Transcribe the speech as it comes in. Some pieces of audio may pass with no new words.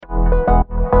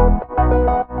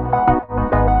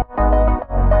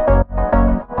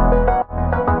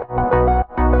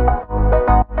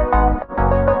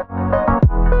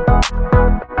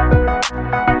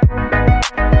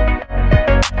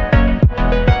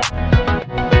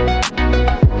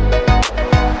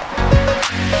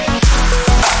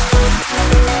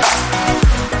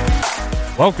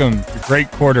Welcome to Great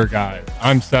Quarter Guys.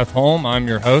 I'm Seth Holm. I'm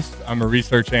your host. I'm a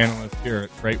research analyst here at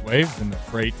FreightWaves in the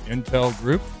Freight Intel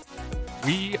Group.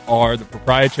 We are the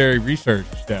proprietary research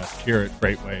desk here at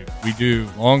FreightWaves. We do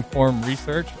long-form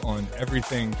research on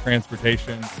everything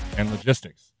transportation and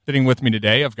logistics. Sitting with me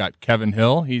today, I've got Kevin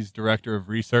Hill. He's director of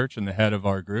research and the head of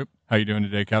our group. How you doing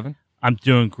today, Kevin? I'm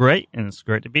doing great, and it's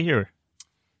great to be here.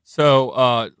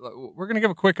 So we're going to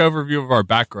give a quick overview of our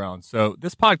background. So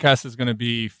this podcast is going to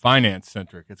be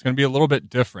finance-centric. It's going to be a little bit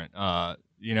different.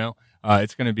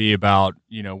 It's going to be about,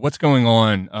 what's going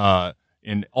on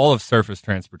in all of surface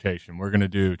transportation. We're going to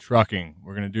do trucking.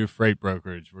 We're going to do freight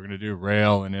brokerage. We're going to do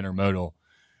rail and intermodal.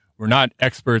 We're not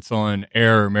experts on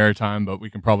air or maritime, but we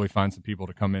can probably find some people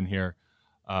to come in here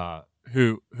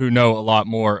who know a lot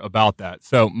more about that.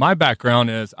 So my background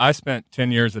is I spent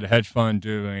 10 years at a hedge fund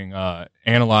doing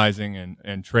analyzing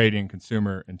and trading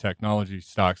consumer and technology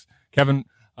stocks. Kevin,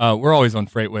 we're always on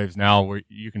FreightWaves now.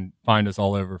 You can find us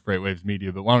all over FreightWaves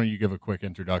Media, but why don't you give a quick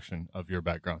introduction of your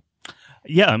background?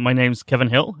 Yeah, my name's Kevin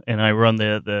Hill, and I run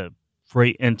the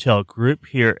Freight Intel Group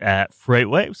here at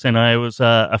FreightWaves, and I was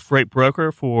a freight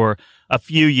broker for a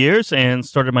few years and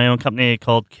started my own company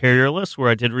called Carrierless, where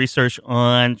I did research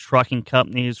on trucking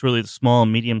companies, really the small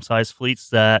and medium-sized fleets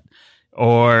that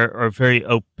are very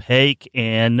opaque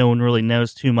and no one really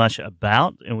knows too much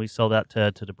about, and we sell that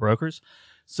to the brokers.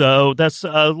 So that's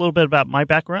a little bit about my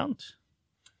background.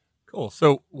 Cool.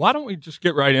 So why don't we just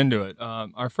get right into it?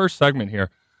 Our first segment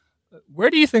here, where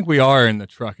do you think we are in the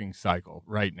trucking cycle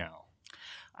right now?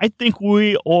 I think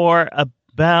we are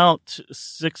about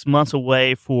 6 months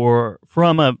away from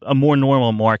a more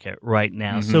normal market right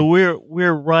now. Mm-hmm. So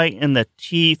we're right in the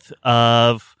teeth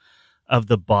of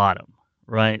the bottom,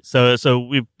 right? So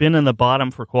we've been in the bottom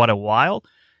for quite a while,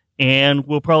 and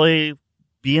we'll probably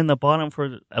be in the bottom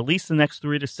for at least the next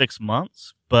 3 to 6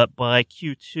 months. But by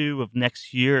Q2 of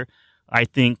next year, I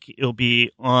think it'll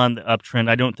be on the uptrend.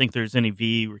 I don't think there's any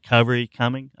V recovery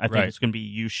coming. I think it's going to be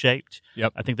U-shaped.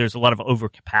 Yep. I think there's a lot of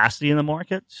overcapacity in the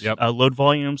market. Yep. Load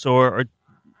volumes are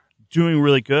doing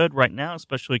really good right now,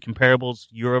 especially comparables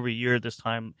year over year this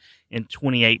time in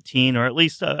 2018, or at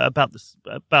least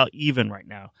about even right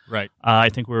now. Right. I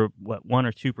think we're 1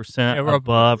 or 2%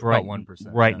 above about 1%.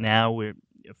 Right now. We're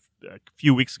a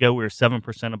few weeks ago we were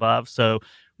 7% above, so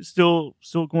we're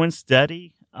still going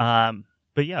steady.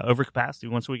 But yeah, overcapacity.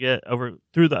 Once we get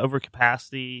through the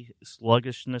overcapacity,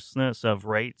 sluggishness of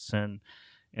rates and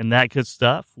that good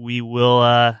stuff, we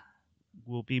will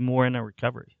be more in a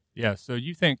recovery. Yeah. So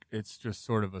you think it's just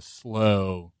sort of a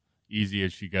slow, easy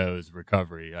as she goes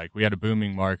recovery? Like we had a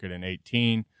booming market in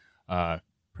 2018,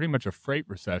 pretty much a freight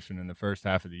recession in the first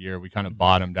half of the year. We kind of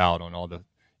bottomed out on all the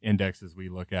indexes we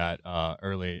look at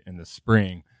early in the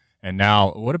spring. And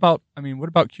now, what about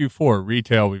Q4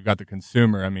 retail? We've got the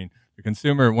consumer. I mean, the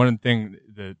consumer, one of the things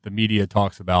that the media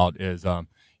talks about is,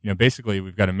 basically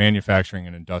we've got a manufacturing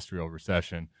and industrial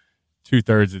recession.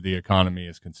 2/3 of the economy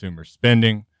is consumer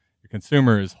spending. The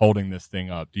consumer is holding this thing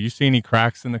up. Do you see any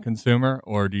cracks in the consumer,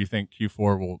 or do you think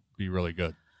Q4 will be really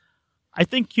good? I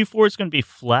think Q4 is going to be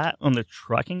flat on the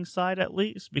trucking side, at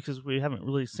least, because we haven't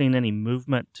really seen any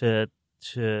movement to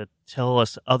tell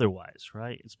us otherwise,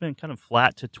 right? It's been kind of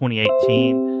flat to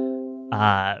 2018.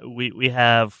 We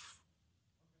have...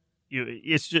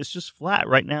 It's just flat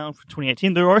right now for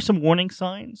 2018. There are some warning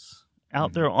signs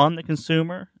out there on the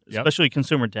consumer, especially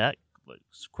consumer debt, like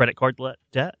credit card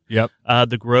debt. Yep.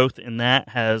 The growth in that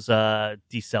has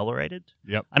decelerated.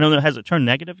 Yep. I don't know. Has it turned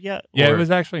negative yet? Yeah, it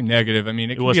was actually negative. I mean,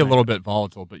 it can be a little bit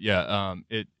volatile, but yeah,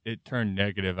 it turned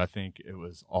negative. I think it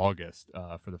was August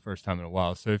for the first time in a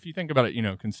while. So if you think about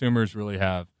it, consumers really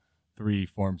have 3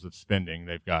 forms of spending.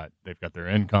 They've got their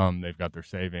income, they've got their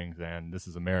savings, and this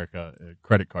is America,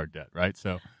 credit card debt, right?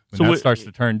 So when that starts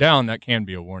to turn down, that can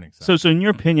be a warning sign. So in your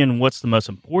opinion, what's the most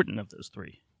important of those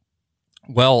 3?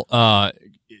 Well,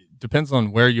 it depends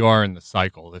on where you are in the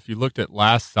cycle. If you looked at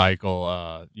last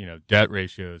cycle, debt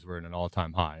ratios were at an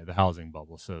all-time high, the housing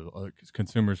bubble. So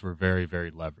consumers were very,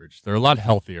 very leveraged. They're a lot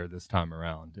healthier this time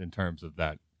around in terms of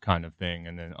that kind of thing.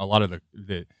 And then a lot of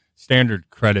the standard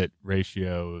credit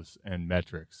ratios and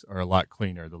metrics are a lot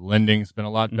cleaner. The lending's been a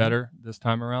lot better this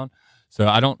time around. So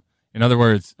in other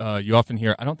words, you often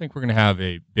hear, I don't think we're going to have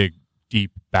a big,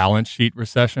 deep balance sheet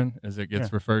recession, as it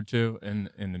gets referred to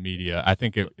in the media. I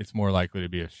think it's more likely to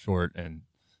be a short and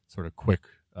sort of quick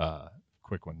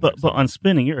one. But on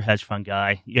spending, you're a hedge fund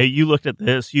guy. Yeah, you looked at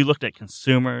this. You looked at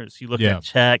consumers. You looked at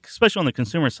tech, especially on the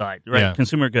consumer side, right? Yeah.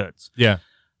 Consumer goods. Yeah.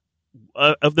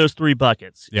 Of those 3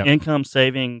 buckets, income,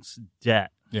 savings,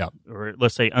 debt, Yeah. or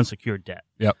let's say unsecured debt.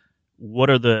 Yep.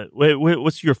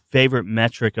 what's your favorite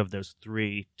metric of those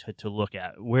three to look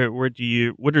at? Where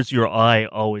does your eye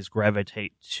always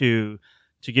gravitate to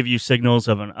give you signals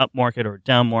of an up market or a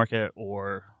down market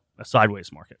or a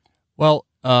sideways market? Well,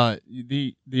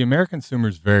 the American consumer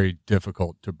is very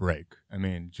difficult to break. I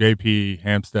mean, JP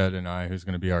Hampstead and I, who's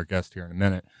going to be our guest here in a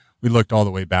minute, we looked all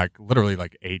the way back, literally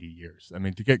like 80 years. I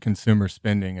mean, to get consumer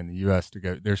spending in the U.S. to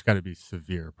go, there's got to be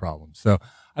severe problems. So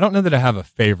I don't know that I have a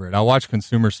favorite. I watch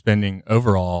consumer spending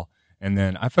overall, and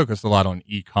then I focus a lot on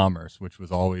e-commerce, which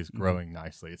was always growing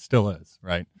nicely. It still is,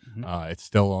 right? Mm-hmm. It's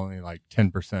still only like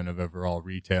 10% of overall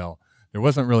retail. There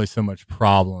wasn't really so much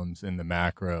problems in the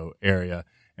macro area.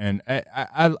 And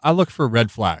I look for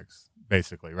red flags,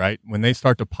 basically, right? When they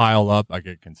start to pile up, I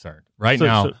get concerned. Right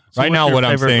now, what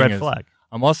I'm saying is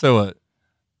I'm also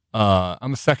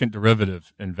I'm a second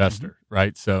derivative investor,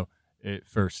 right? So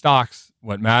for stocks,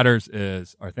 what matters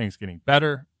is, are things getting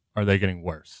better? Are they getting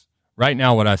worse? Right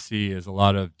now, what I see is a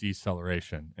lot of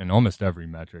deceleration in almost every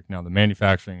metric. Now, the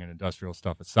manufacturing and industrial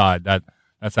stuff aside,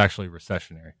 that's actually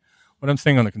recessionary. What I'm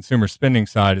seeing on the consumer spending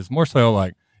side is more so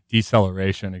like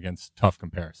deceleration against tough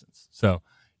comparisons. So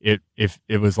if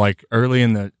it was like early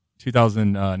in the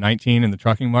 2019 in the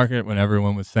trucking market when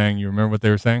everyone was saying, you remember what they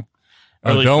were saying?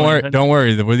 Oh, don't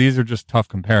worry. These are just tough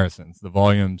comparisons. The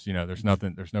volumes, there's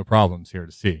no problems here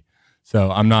to see.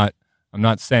 So I'm not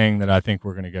saying that I think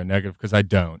we're going to go negative, because I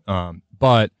don't.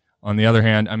 But on the other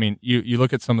hand, I mean, you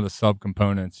look at some of the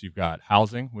subcomponents. You've got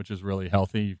housing, which is really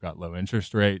healthy. You've got low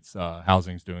interest rates.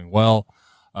 Housing's doing well.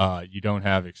 You don't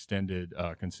have extended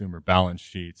consumer balance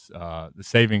sheets. The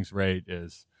savings rate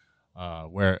is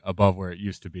above where it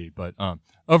used to be. But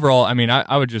overall, I mean,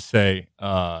 I would just say,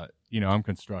 I'm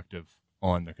constructive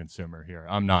on the consumer here.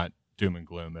 I'm not doom and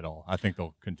gloom at all. I think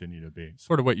they'll continue to be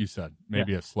sort of what you said,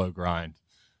 maybe a slow grind,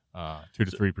 2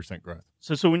 to 3% growth.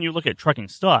 So when you look at trucking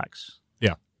stocks,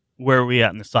 yeah, where are we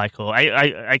at in the cycle?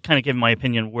 I kind of give my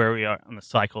opinion where we are on the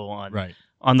cycle on right.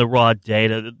 on the raw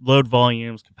data, the load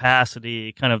volumes,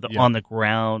 capacity, kind of the on the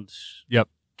ground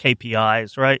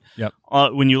KPIs, right? Yep.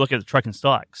 When you look at the trucking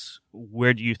stocks,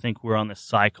 where do you think we're on the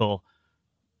cycle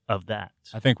of that?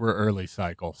 I think we're early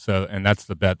cycle. So, and that's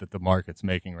the bet that the market's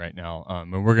making right now.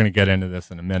 And we're going to get into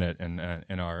this in a minute in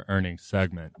our earnings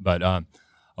segment. But a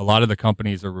lot of the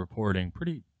companies are reporting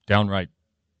pretty downright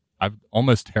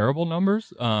almost terrible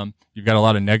numbers. You've got a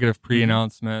lot of negative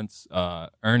pre-announcements,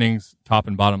 earnings, top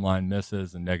and bottom line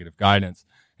misses, and negative guidance.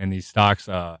 And these stocks,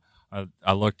 I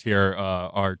looked here,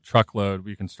 our truckload,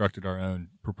 we constructed our own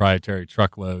proprietary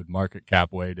truckload market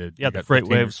cap weighted. Yeah, the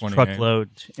FreightWaves truckload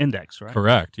index, right?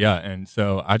 Correct, yeah. And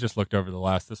so I just looked over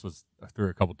this was through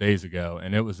a couple days ago,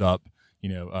 and it was up.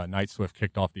 Knight-Swift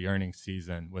kicked off the earnings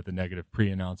season with a negative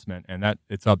pre-announcement, and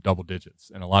it's up double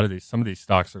digits. And some of these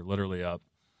stocks are literally up.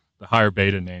 The higher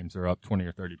beta names are up 20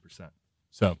 or 30%.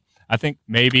 So I think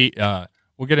maybe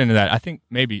we'll get into that. I think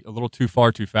maybe a little too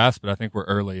far, too fast, but I think we're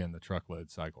early in the truckload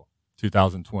cycle.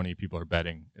 2020, people are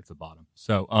betting it's a bottom.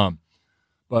 So,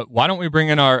 but why don't we bring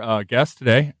in our guest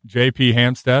today, JP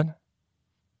Hampstead.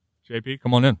 JP,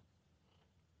 come on in.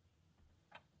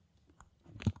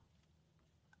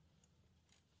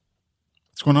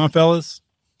 What's going on, fellas?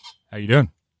 How you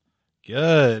doing?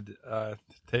 Good.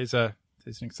 Today's an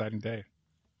exciting day.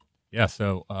 Yeah,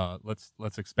 so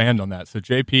let's expand on that. So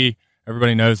JP,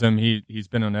 everybody knows him. He's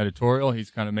been on editorial.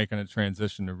 He's kind of making a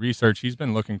transition to research. He's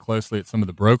been looking closely at some of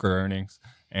the broker earnings,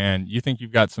 and you think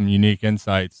you've got some unique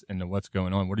insights into what's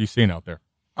going on. What are you seeing out there?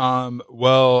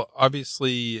 Well,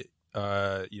 obviously,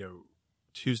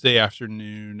 Tuesday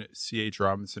afternoon, C.H.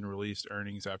 Robinson released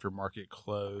earnings after market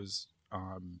close,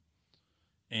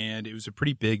 and it was a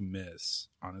pretty big miss.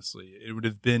 Honestly, it would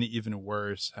have been even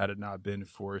worse had it not been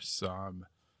for some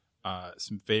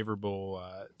favorable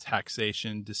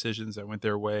taxation decisions that went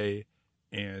their way,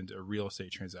 and a real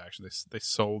estate transaction. They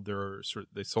sold their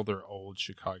old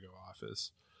Chicago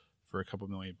office for a couple $1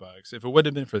 million. If it would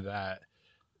have been for that,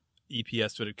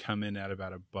 EPS would have come in at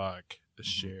about $1 a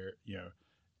share.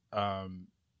 And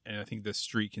I think the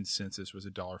street consensus was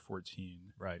 $1.14.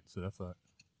 Right. So it's a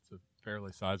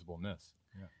fairly sizable miss.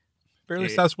 Yeah. Fairly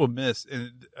sizable miss,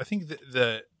 and I think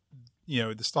the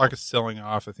stock is selling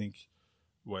off. I think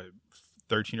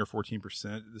 13 or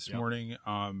 14% this morning.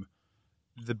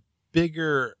 The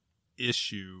bigger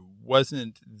issue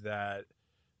wasn't that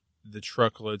the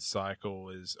truckload cycle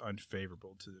is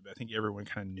unfavorable to them. I think everyone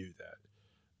kind of knew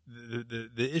that.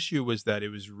 The issue was that it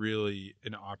was really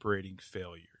an operating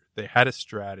failure. They had a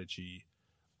strategy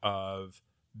of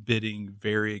bidding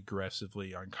very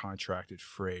aggressively on contracted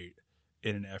freight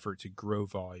in an effort to grow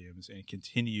volumes and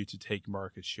continue to take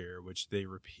market share, which they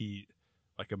repeat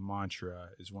like a mantra,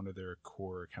 is one of their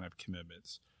core kind of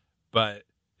commitments. But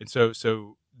and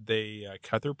so they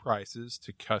cut their prices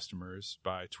to customers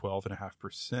by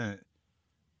 12.5%,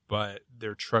 but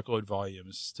their truckload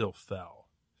volumes still fell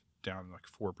down like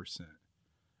 4%.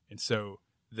 And so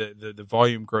the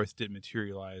volume growth didn't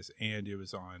materialize, and it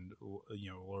was on a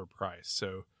lower price.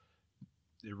 So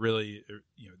it really,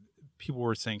 people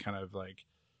were saying kind of like,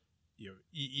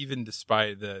 even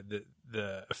despite the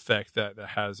effect that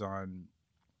has on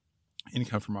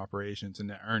income from operations and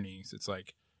net earnings, it's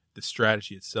like the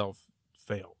strategy itself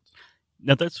failed.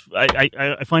 Now that's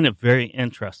I find it very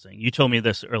interesting. You told me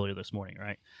this earlier this morning,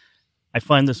 right? I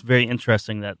find this very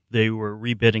interesting that they were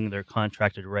rebidding their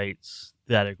contracted rates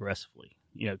that aggressively.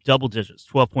 Double digits,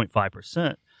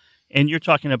 12.5%. And you're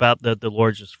talking about the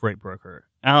largest freight broker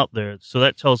out there. So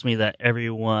that tells me that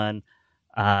everyone,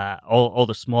 all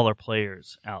the smaller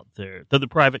players out there, the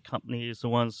private companies, the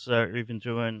ones that are even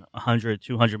doing $100,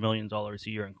 $200 million a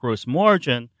year in gross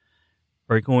margin,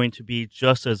 are going to be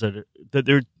just as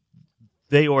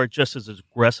they are just as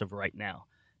aggressive right now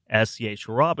as C.H.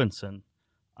 Robinson,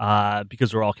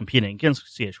 because they're all competing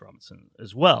against C.H. Robinson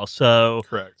as well. So,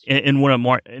 correct. In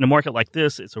a market like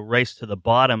this, it's a race to the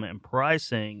bottom in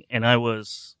pricing, and I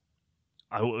was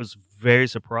very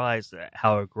surprised at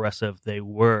how aggressive they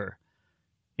were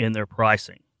in their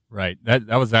pricing. Right. That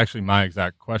was actually my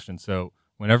exact question. So,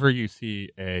 whenever you see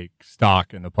a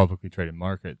stock in the publicly traded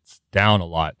market, it's down a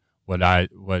lot.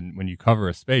 When you cover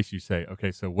a space, you say,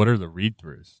 okay, so what are the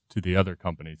read-throughs to the other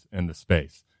companies in the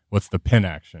space? What's the pin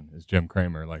action, as Jim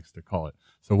Cramer likes to call it?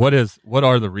 So what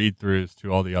are the read-throughs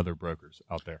to all the other brokers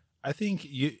out there? I think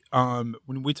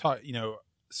when we talk,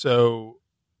 so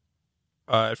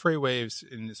at FreightWaves,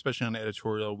 and especially on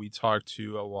editorial, we talk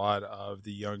to a lot of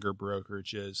the younger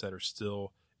brokerages that are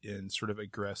still in sort of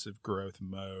aggressive growth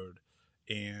mode.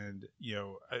 And,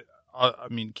 I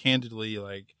mean, candidly,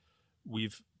 like,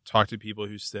 we've talked to people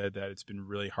who said that it's been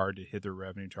really hard to hit their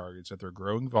revenue targets, that they're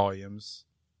growing volumes,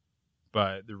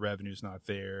 but the revenue's not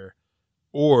there,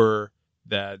 or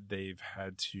that they've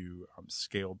had to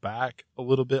scale back a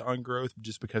little bit on growth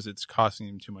just because it's costing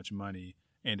them too much money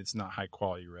and it's not high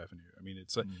quality revenue. I mean,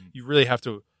 it's like, you really have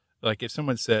to, like, if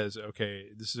someone says, okay,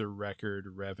 this is a record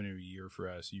revenue year for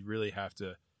us, you really have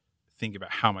to think about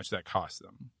how much that costs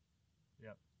them.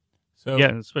 Yeah. So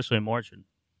yeah, especially in margin.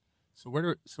 So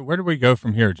where do we go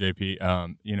from here, JP?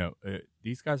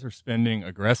 These guys are spending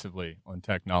aggressively on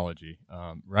technology.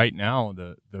 Right now,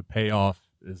 the payoff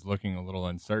is looking a little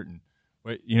uncertain.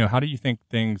 But, how do you think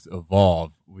things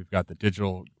evolve? We've got the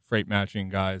digital freight matching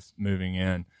guys moving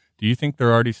in. Do you think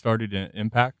they're already starting to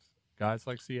impact guys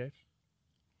like CH?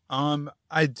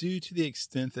 I do, to the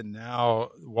extent that now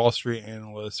Wall Street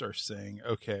analysts are saying,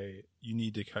 okay, you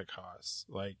need to cut costs.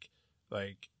 Like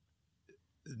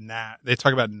they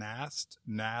talk about NAST.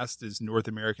 NAST is North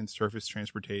American Surface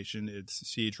Transportation. It's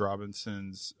C.H.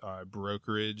 Robinson's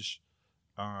brokerage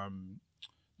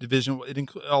division. It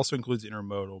also includes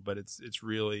intermodal, but it's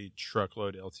really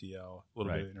truckload, LTL, a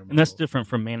little bit of intermodal. And that's different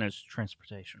from managed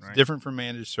transportation, right? It's different from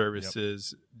managed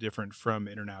services, different from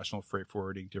international freight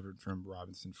forwarding, different from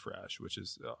Robinson Fresh, which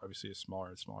is obviously a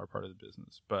smaller part of the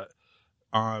business. But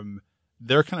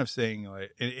they're kind of saying,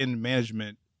 like, in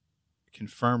management,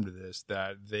 confirmed this,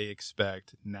 that they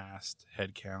expect NAST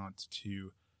headcount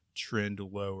to trend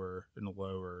lower and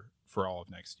lower for all of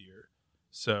next year.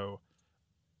 So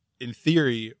in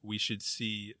theory, we should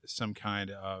see some kind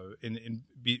of, and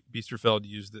Biesterfeld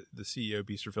used the CEO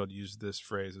Biesterfeld used this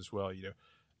phrase as well,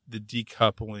 the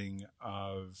decoupling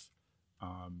of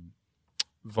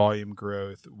volume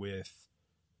growth with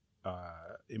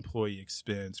employee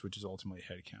expense, which is ultimately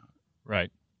headcount.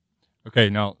 Right.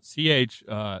 Okay, now CH,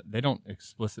 they don't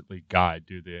explicitly guide,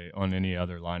 do they, on any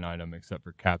other line item except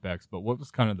for CapEx? But what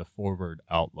was kind of the forward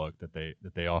outlook that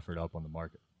they offered up on the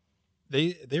market?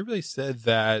 They really said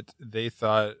that they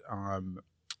thought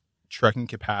trucking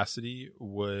capacity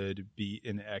would be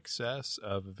in excess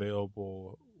of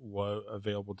available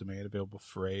demand, available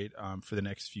freight for the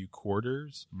next few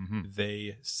quarters. Mm-hmm.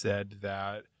 They said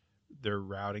that their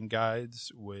routing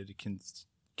guides would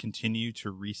continue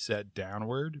to reset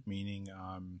downward, meaning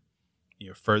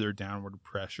further downward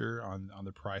pressure on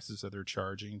the prices that they're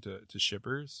charging to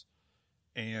shippers.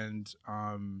 And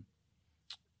I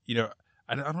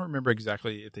don't remember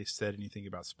exactly if they said anything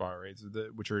about spot rates,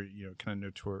 which are kind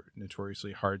of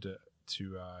notoriously hard to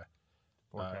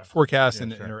forecast, yeah,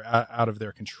 and sure. are out of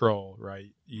their control,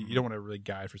 right? You don't want to really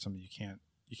guide for something you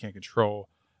can't control,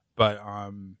 but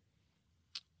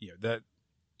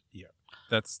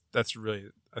that's really,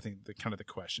 I think, the kind of the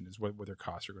question is what their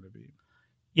costs are going to be.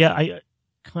 Yeah,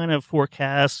 kind of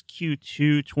forecast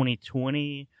Q2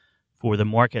 2020 for the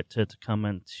market to come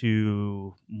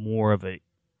into more of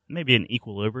maybe an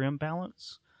equilibrium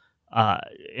balance.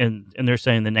 And they're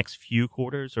saying the next few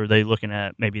quarters, or are they looking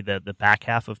at maybe the back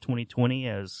half of 2020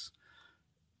 as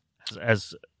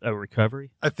a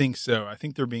recovery? I think so. I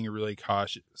think they're being really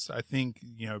cautious. I think,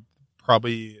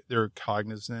 probably they're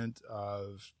cognizant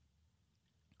of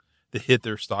the hit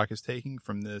their stock is taking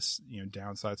from this,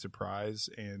 downside surprise.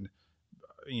 And,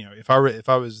 if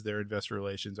I was their investor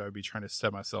relations, I would be trying to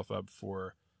set myself up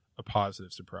for a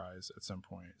positive surprise at some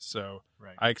point. So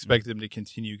Right. I expect them to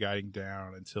continue guiding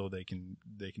down until they can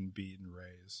beat and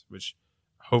raise, which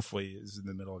hopefully is in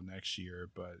the middle of next year.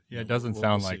 But Yeah, it doesn't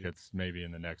sound like it's maybe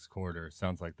in the next quarter. It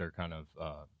sounds like they're kind of,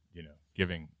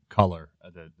 giving color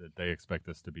that they expect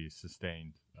this to be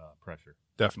sustained pressure.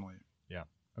 Definitely.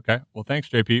 Okay. Well, thanks,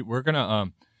 JP. We're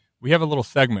gonna we have a little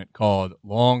segment called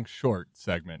Long Short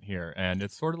segment here, and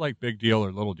it's sort of like Big Deal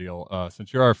or Little Deal.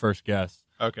 Since you're our first guest,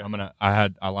 Okay.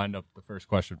 I lined up the first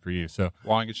question for you. So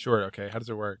Long and short. Okay. How does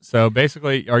it work? So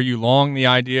basically, are you long the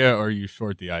idea or are you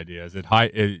short the idea? Is it high?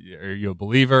 Are you a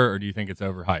believer or do you think it's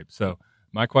overhyped? So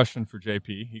my question for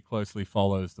JP, he closely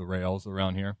follows the rails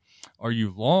around here. Are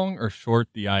you long or short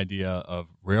the idea of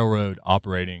railroad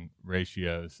operating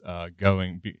ratios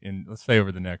going in, let's say,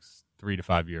 over the next 3 to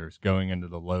 5 years, going into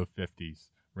the low 50s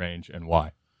range, and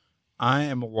why? I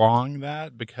am long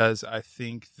that because I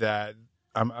think that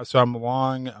I'm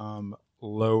long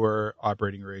lower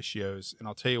operating ratios, and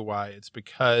I'll tell you why. It's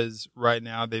because right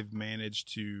now they've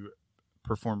managed to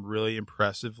perform really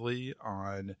impressively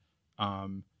on,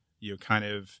 kind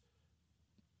of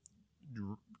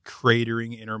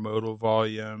cratering intermodal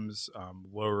volumes,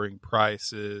 lowering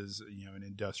prices, an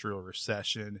industrial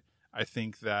recession. I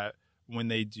think that when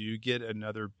they do get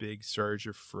another big surge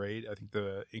of freight, I think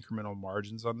the incremental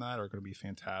margins on that are going to be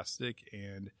fantastic,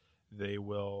 and they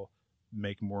will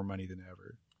make more money than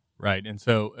ever. Right. And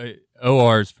so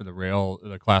ORs for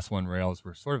the Class 1 rails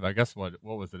were sort of, I guess, what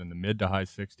was it, in the mid to high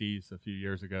 60s a few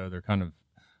years ago? They're kind of,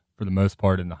 for the most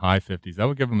part, in the high 50s. That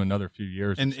would give them another few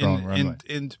years of strong runway.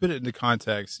 And to put it into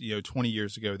context, 20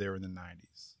 years ago, they were in the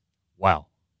 90s. Wow.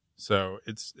 So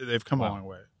they've come a long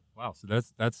way. Wow. So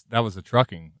that was a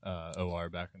trucking OR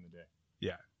back in the day.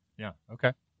 Yeah. Yeah.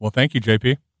 Okay. Well, thank you,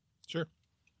 JP. Sure.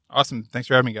 Awesome. Thanks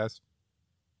for having me, guys.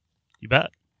 You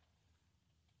bet.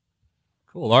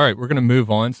 Cool. All right. We're going to move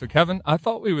on. So, Kevin, I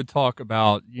thought we would talk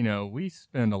about, we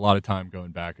spend a lot of time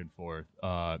going back and forth.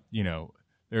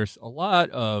 There's a lot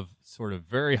of sort of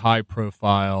very high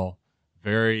profile,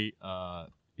 very,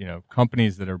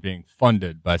 companies that are being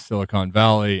funded by Silicon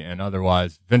Valley and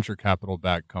otherwise venture capital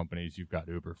backed companies. You've got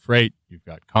Uber Freight, you've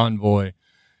got Convoy,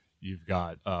 you've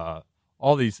got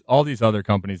all these other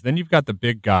companies. Then you've got the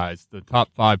big guys, the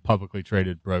top 5 publicly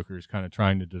traded brokers, kind of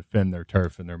trying to defend their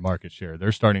turf and their market share.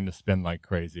 They're starting to spend like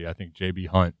crazy. I think JB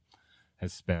Hunt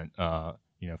has spent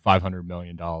 $500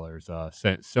 million,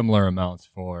 similar amounts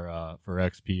for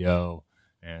XPO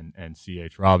and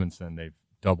CH Robinson. They've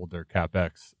doubled their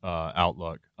CapEx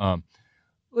outlook.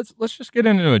 Let's just get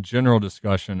into a general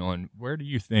discussion on where do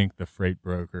you think the freight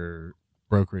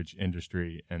brokerage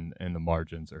industry and the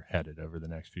margins are headed over the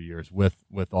next few years with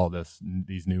all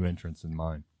these new entrants in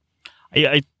mind.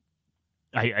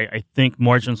 I think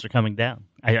margins are coming down.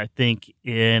 I think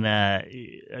in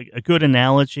a good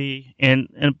analogy,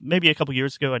 and maybe a couple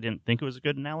years ago I didn't think it was a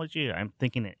good analogy. I'm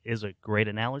thinking it is a great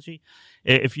analogy.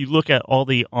 If you look at all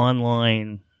the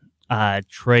online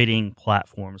trading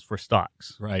platforms for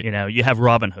stocks, right? You have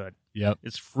Robinhood. Yep,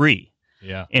 it's free.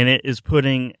 Yeah, and it is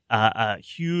putting a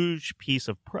huge piece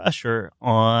of pressure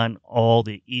on all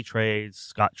the E-Trades,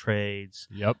 Scott Trades.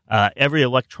 Yep, every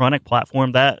electronic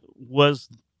platform that was,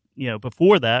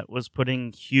 before that was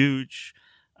putting huge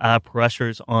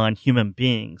pressures on human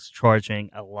beings, charging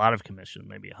a lot of commission,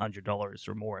 maybe $100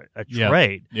 or more a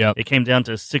trade. Yep. It came down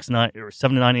to $7.99,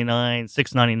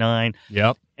 $6.99.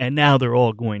 Yep. And now they're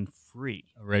all going free.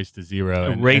 A race to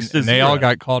zero. And they all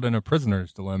got caught in a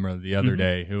prisoner's dilemma the other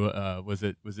day. Who was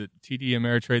it? Was it TD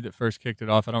Ameritrade that first kicked it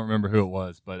off? I don't remember who it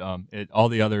was, but all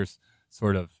the others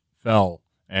sort of fell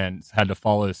and had to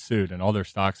follow suit, and all their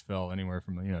stocks fell anywhere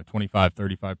from 25,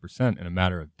 35% in a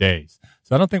matter of days.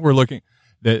 So I don't think we're looking.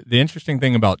 The interesting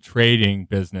thing about trading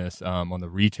business on the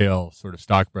retail sort of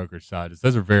stockbrokerage side is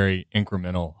those are very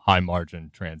incremental, high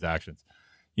margin transactions.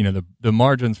 The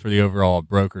margins for the overall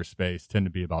broker space tend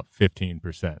to be about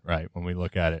 15%, right? When we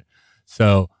look at it.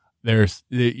 So there's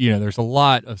there's a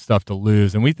lot of stuff to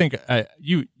lose, and we think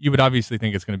you would obviously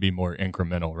think it's going to be more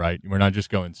incremental, right? We're not just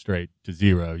going straight to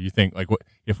zero. You think like what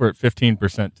if we're at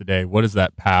 15% today? What does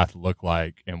that path look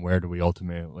like, and where do we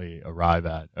ultimately arrive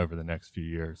at over the next few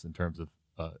years in terms of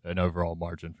an overall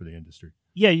margin for the industry?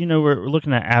 Yeah, we're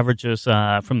looking at averages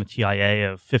from the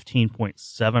TIA of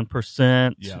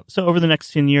 15.7%. Yeah. So over the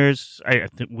next 10 years, I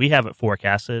think we have it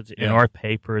forecasted in Yeah. our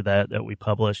paper that we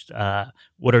published,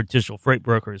 what are digital freight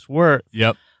brokers worth.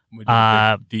 Yep. We did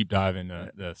a deep dive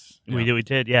into this. Yeah. We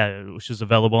did, yeah, which is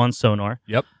available on Sonar.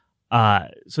 Yep.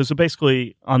 So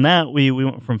basically on that, we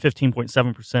went from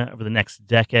 15.7% over the next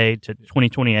decade to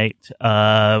 2028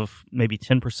 of maybe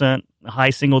 10%,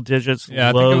 high single digits, Yeah,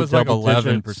 I low think it was like double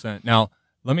 11%. digits. Now,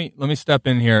 let me step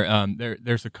in here.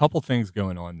 There's a couple things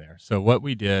going on there. So what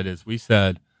we did is we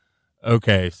said,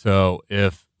 okay, so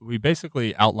if we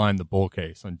basically outlined the bull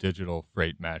case on digital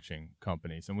freight matching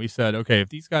companies, and we said, okay, if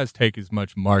these guys take as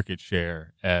much market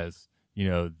share as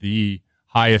the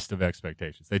highest of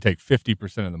expectations, they take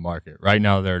 50% of the market. Right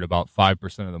now, they're at about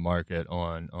 5% of the market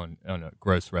on a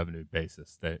gross revenue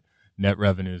basis. Net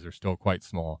revenues are still quite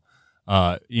small.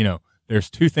 There's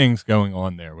two things going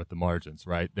on there with the margins,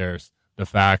 right? There's the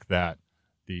fact that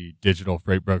the digital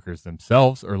freight brokers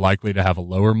themselves are likely to have a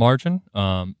lower margin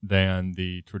than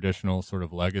the traditional sort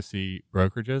of legacy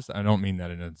brokerages. I don't mean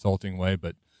that in an insulting way,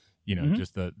 but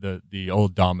just the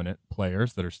old dominant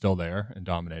players that are still there and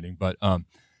dominating. But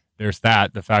there's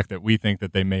the fact that we think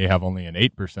that they may have only an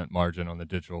 8% margin on the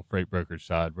digital freight brokerage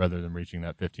side rather than reaching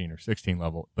that 15 or 16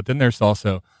 level. But then there's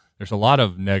a lot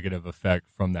of negative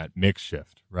effect from that mix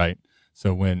shift, right?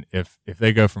 So if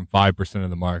they go from 5% of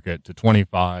the market to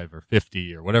 25 or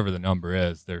 50 or whatever the number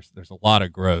is, there's a lot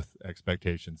of growth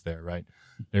expectations there, right?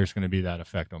 There's going to be that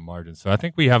effect on margins. So I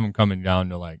think we have them coming down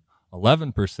to like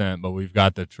 11%, but we've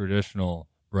got the traditional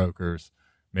brokers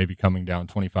maybe coming down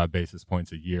 25 basis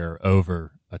points a year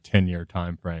over a 10-year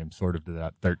time frame, sort of to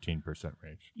that 13%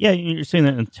 range. Yeah, you're seeing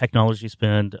that in technology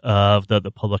spend of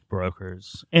the public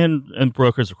brokers and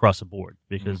brokers across the board,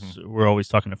 because we're always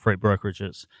talking to freight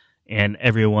brokerages, and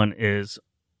everyone is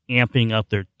amping up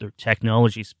their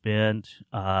technology spend,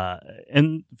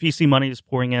 and VC money is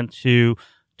pouring into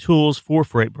tools for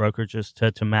freight brokerages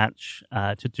to match,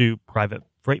 to do private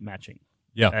freight matching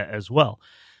as well.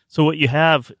 So what you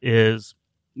have is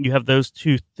you have those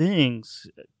two things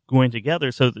going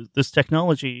together. So this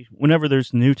technology, whenever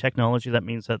there's new technology, that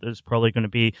means that there's probably going to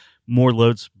be more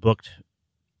loads booked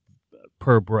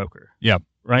per broker. Yeah.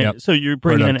 Right. Yep. So you're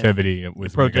bringing productivity in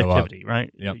productivity,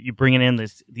 right? Yep. You're bringing in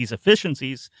these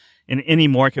efficiencies. In any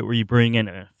market where you bring in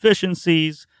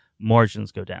efficiencies,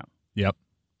 margins go down. Yep.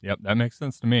 That makes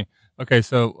sense to me. Okay.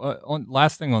 So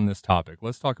last thing on this topic,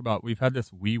 let's talk about, we've had this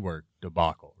WeWork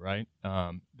debacle, right?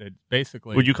 That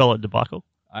basically, would you call it debacle?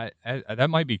 I that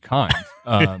might be kind.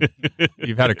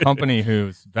 You've had a company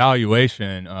whose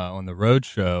valuation on the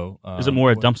roadshow is it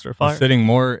more a dumpster fire? Sitting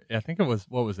more, I think it was,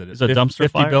 what was it? Is it a dumpster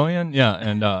fire? $50 billion? Yeah,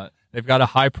 and they've got a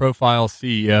high-profile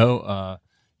CEO,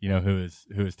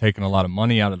 who is taking a lot of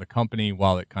money out of the company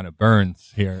while it kind of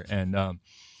burns here. And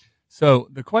so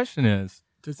the question is,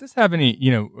 does this have any?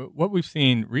 What we've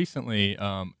seen recently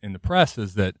in the press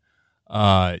is that.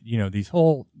 I would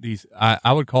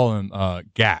call them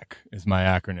GAC is my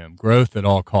acronym, growth at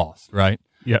all costs, right?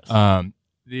 Yes.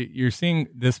 You're seeing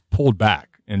this pulled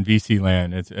back in VC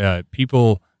land. It's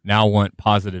people now want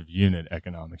positive unit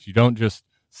economics. You don't just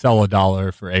sell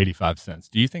 $1 for 85 cents.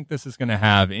 Do you think this is going to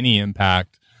have any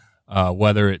impact,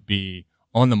 whether it be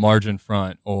on the margin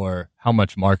front or how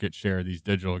much market share these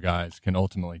digital guys can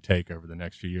ultimately take over the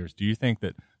next few years? Do you think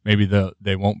that maybe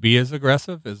they won't be as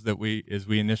aggressive as we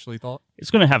initially thought?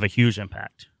 It's going to have a huge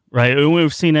impact, right?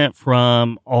 We've seen it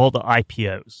from all the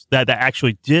IPOs that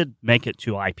actually did make it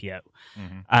to IPO,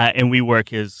 and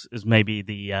WeWork is maybe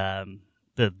the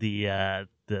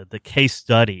case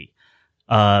study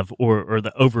of or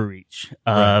the overreach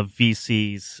of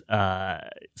VCs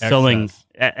selling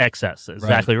excess.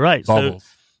 Exactly right. Bubbles.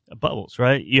 So, bubbles,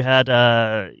 right? You had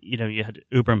you had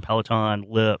Uber and Peloton,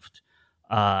 Lyft,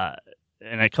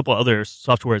 and a couple other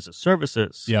software as a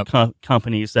services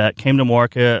companies that came to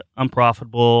market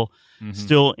unprofitable,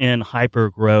 still in hyper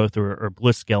growth or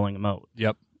blitzscaling mode.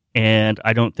 Yep. And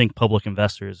I don't think public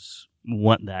investors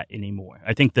want that anymore.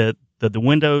 I think that the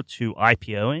window to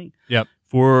IPOing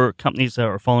for companies that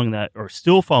are following that or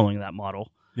still following that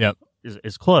model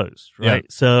is closed, right?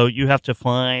 So you have to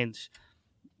find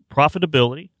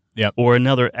profitability or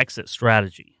another exit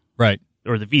strategy. Right.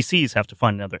 Or the VCs have to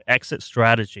find another exit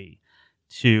strategy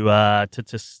to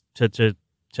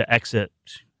exit,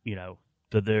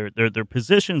 their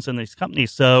positions in these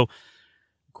companies. So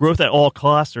growth at all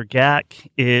costs, or GAC,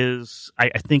 is I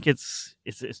think it's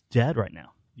dead right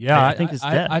now. Yeah, I think it's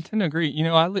dead. I tend to agree. You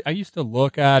know, I used to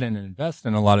look at and invest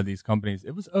in a lot of these companies.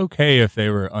 It was okay if they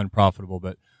were unprofitable,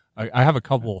 but I have a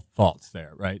couple of thoughts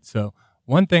there, right? So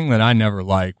one thing that I never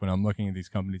like when I'm looking at these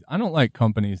companies, I don't like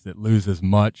companies that lose as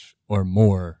much or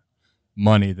more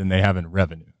money than they have in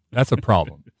revenue. That's a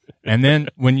problem. And then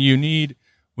when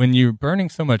you're burning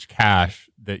so much cash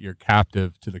that you're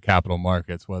captive to the capital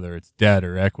markets, whether it's debt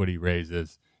or equity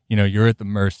raises, you know, you're at the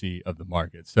mercy of the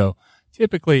market. So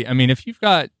typically, I mean, if you've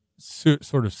got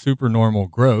sort of supernormal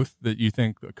growth that you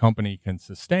think the company can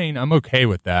sustain, I'm okay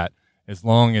with that as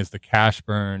long as the cash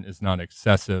burn is not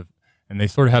excessive and they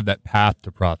sort of have that path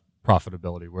to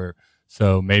profitability where,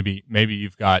 so maybe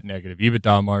you've got negative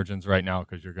EBITDA margins right now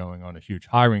because you're going on a huge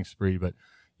hiring spree, but,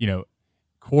 you know,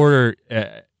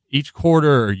 each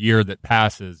quarter or year that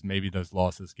passes, maybe those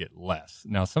losses get less.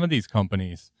 Now, some of these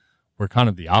companies were kind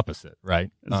of the opposite, right?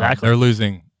 Exactly. They're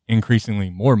losing increasingly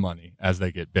more money as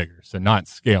they get bigger, so not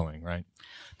scaling, right?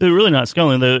 They're really not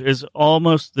scaling. There is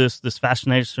almost this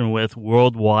fascination with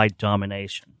worldwide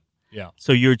domination. Yeah.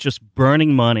 So you're just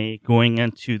burning money going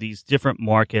into these different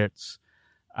markets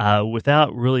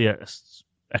without really a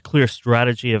clear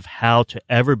strategy of how to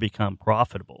ever become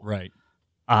profitable. Right.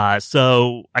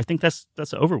 So I think that's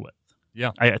over with.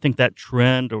 Yeah. I think that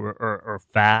trend or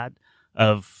fad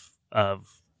of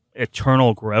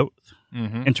eternal growth,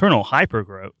 internal hyper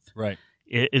growth, right,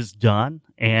 is done.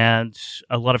 And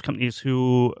a lot of companies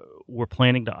who were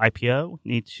planning to IPO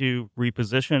need to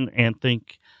reposition and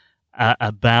think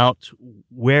about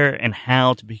where and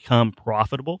how to become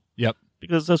profitable. Yep.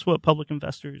 Because that's what public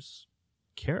investors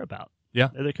care about. Yeah.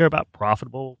 They care about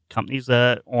profitable companies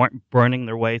that aren't burning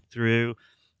their way through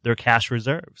their cash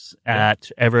reserves at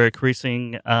ever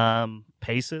increasing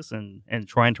paces and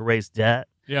trying to raise debt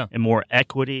and more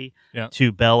equity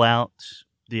to bail out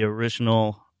the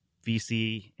original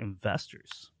VC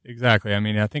investors. Exactly. I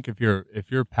mean, I think if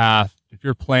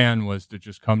your plan was to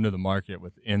just come to the market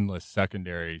with endless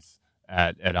secondaries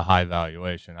at a high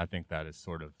valuation, I think that is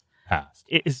sort of past.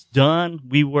 It is done.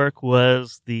 WeWork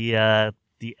was the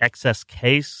excess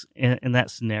case in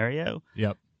that scenario.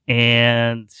 Yep.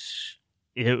 And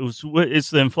it's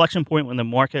the inflection point when the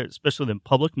market, especially the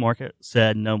public market,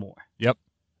 said no more. Yep.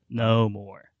 No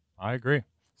more. I agree.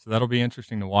 So that'll be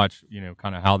interesting to watch, you know,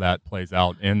 kind of how that plays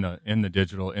out in the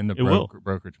digital, in the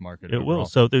brokerage market. It overall. will.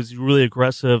 So there's really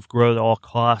aggressive growth at all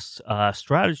costs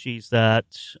strategies that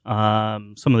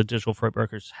some of the digital freight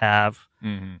brokers have.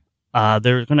 Mm-hmm.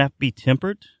 They're going to have to be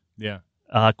tempered. Yeah.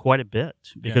 Quite a bit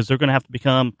because they're going to have to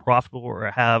become profitable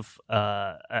or have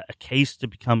a case to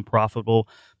become profitable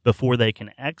before they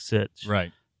can exit.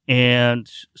 Right. And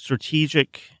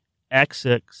strategic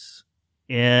exits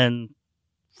in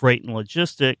freight and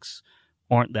logistics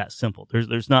aren't that simple.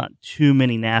 There's not too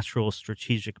many natural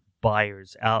strategic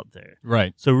buyers out there.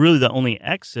 Right. So really the only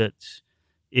exit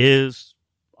is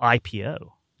IPO.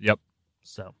 Yep.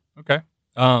 So. Okay.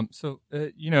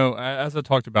 You know, as I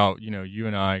talked about, you know, you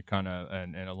and I kind of,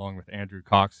 and along with Andrew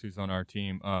Cox, who's on our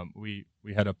team, we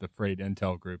head up the Freight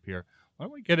Intel group here. Why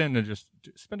don't we get into just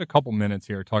spend a couple minutes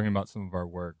here talking about some of our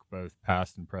work, both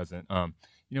past and present.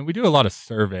 You know, we do a lot of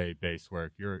survey-based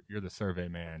work. You're the survey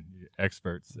man,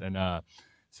 experts, and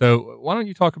so why don't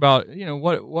you talk about, you know,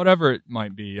 whatever it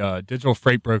might be, digital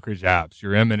freight brokerage apps,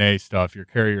 your M&A stuff, your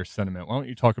carrier sentiment. Why don't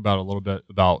you talk about a little bit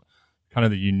about kind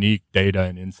of the unique data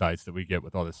and insights that we get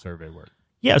with all this survey work?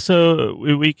 Yeah, so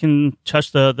we can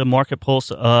touch the market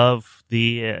pulse of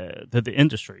the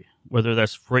industry, whether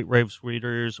that's FreightWaves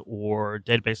readers or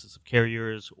databases of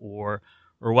carriers or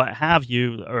what have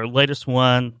you. Our latest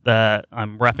one that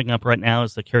I'm wrapping up right now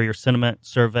is the carrier sentiment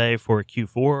survey for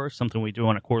Q4, something we do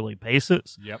on a quarterly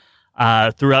basis.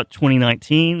 Yep. Throughout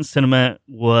 2019, sentiment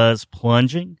was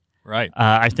plunging. Right.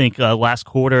 I think last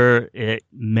quarter it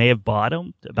may have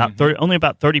bottomed. Only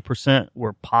about 30%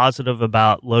 were positive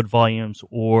about load volumes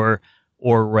or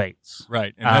rates.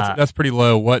 Right, and that's pretty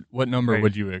low. What number right.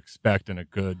 would you expect in a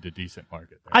good to decent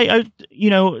market?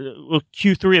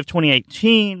 Q3 of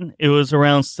 2018 it was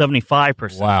around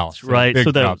 75%. Wow, so right. Big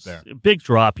so that drop was there. A big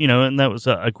drop. You know, and that was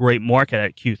a great market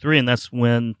at Q3, and that's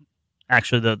when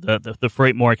actually the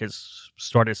freight market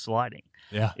started sliding.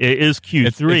 Yeah, it is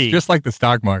Q3. It's just like the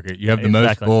stock market. You have the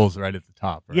most bulls right at the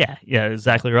top. Right? Yeah,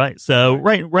 exactly right. So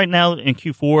right now in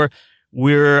Q4,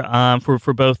 we're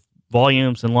for both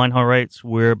volumes and line haul rates,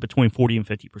 we're between 40 and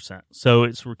 50%. So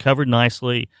it's recovered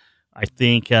nicely. I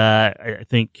think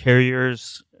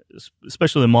carriers,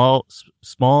 especially the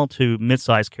small to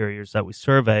mid-sized carriers that we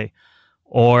survey,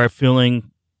 are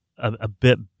feeling a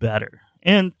bit better.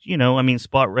 And you know, I mean,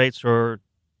 spot rates are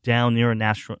down near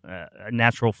a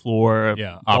natural floor.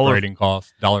 Yeah, operating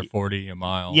cost $1.40 a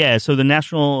mile. Yeah, so the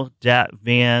national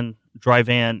dry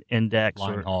van index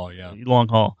Line haul, yeah. long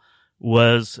haul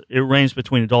it ranged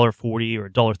between $1.40 or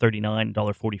 $1.39,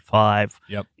 $1.45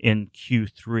 Yep. in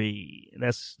Q3.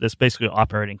 That's basically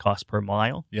operating cost per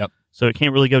mile. Yep. So it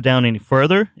can't really go down any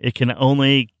further. It can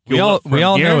only go up from we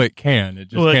all here. know it can. It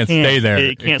just can't stay there.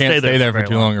 It can't stay there for for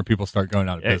too long. long, or people start going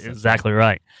out of business. Exactly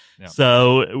right. Yeah.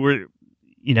 So we're,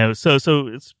 so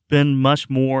it's been much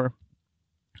more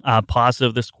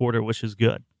positive this quarter, which is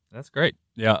good. That's great.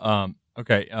 Yeah.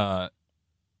 Okay.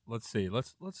 Let's see.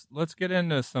 Let's get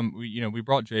into some. We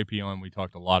brought JP on. We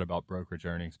talked a lot about brokerage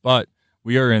earnings, but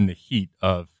we are in the heat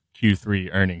of Q3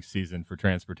 earnings season for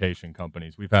transportation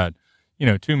companies. We've had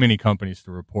too many companies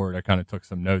to report. I kind of took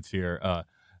some notes here.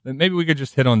 Maybe we could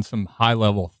just hit on some high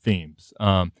level themes.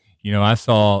 I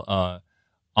saw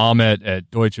Amit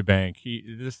at Deutsche Bank.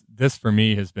 This for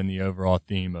me has been the overall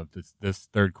theme of this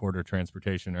third quarter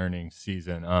transportation earnings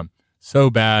season. So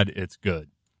bad it's good,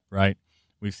 right?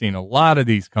 We've seen a lot of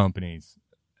these companies.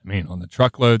 I mean, on the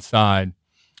truckload side,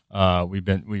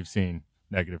 we've seen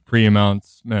negative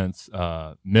pre-announcements,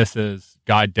 misses,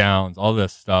 guide downs, all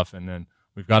this stuff, and then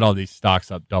we've got all these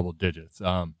stocks up double digits.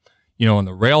 On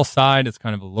the rail side, it's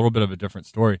kind of a little bit of a different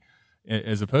story.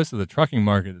 As opposed to the trucking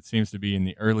market that seems to be in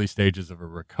the early stages of a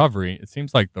recovery, it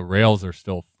seems like the rails are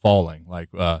still falling. Like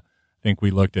I think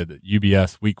we looked at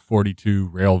UBS week 42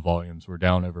 rail volumes were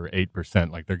down over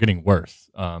 8%. Like they're getting worse.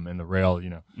 And the rail,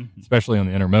 especially on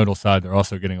the intermodal side, they're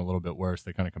also getting a little bit worse.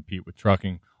 They kind of compete with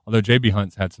trucking. Although JB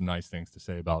Hunt's had some nice things to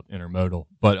say about intermodal,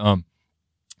 but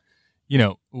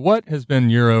what has been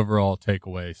your overall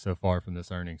takeaway so far from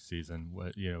this earnings season?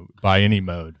 By any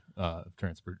mode of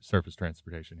surface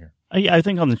transportation here. I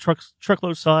think on the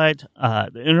truckload side,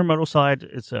 the intermodal side,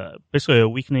 it's basically a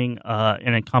weakening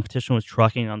and in competition with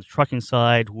trucking. On the trucking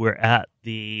side, we're at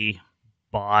the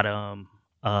bottom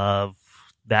of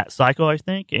that cycle, I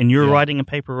think. And you're writing a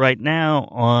paper right now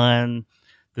on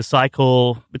the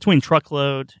cycle between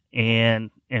truckload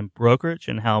and brokerage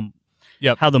and how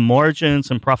the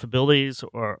margins and profitabilities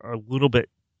are a little bit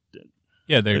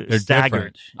they're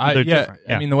staggered. Different.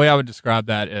 I mean, the way I would describe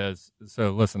that is,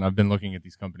 so listen, I've been looking at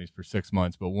these companies for 6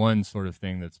 months, but one sort of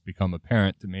thing that's become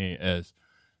apparent to me is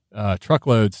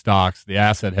truckload stocks, the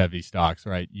asset-heavy stocks,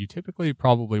 right? You typically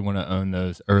probably want to own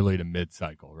those early to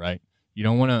mid-cycle, right? You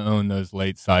don't want to own those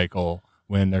late cycle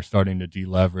when they're starting to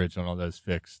deleverage on all those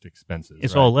fixed expenses.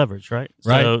 It's all leverage, right?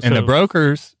 Right. And the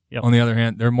brokers, on the other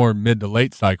hand, they're more mid to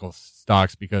late cycle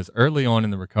stocks because early on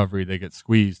in the recovery, they get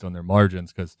squeezed on their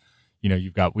margins because,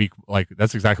 you've got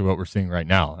that's exactly what we're seeing right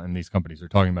now. And these companies are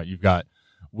talking about, you've got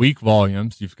weak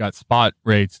volumes, you've got spot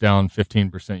rates down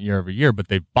 15% year over year, but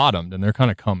they've bottomed and they're kind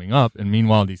of coming up. And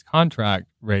meanwhile, these contract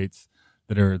rates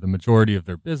that are the majority of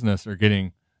their business are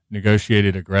getting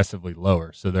negotiated aggressively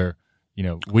lower. So they're,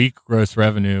 weak gross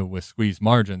revenue with squeezed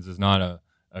margins is not a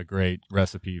great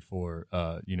recipe for,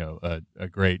 a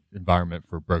great environment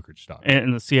for brokerage stock.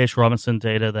 And the C.H. Robinson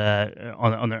data that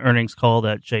on the earnings call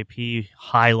that JP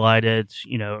highlighted,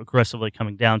 aggressively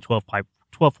coming down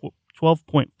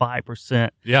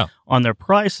 12.5% on their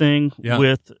pricing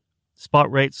with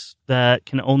spot rates that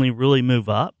can only really move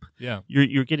up. Yeah.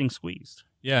 You're getting squeezed.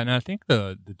 Yeah. And I think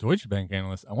the Deutsche Bank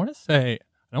analyst, I want to say,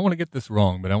 I don't want to get this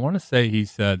wrong, but I want to say he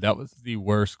said that was the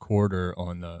worst quarter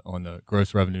on the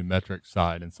gross revenue metric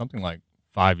side in something like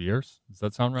 5 years. Does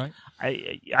that sound right?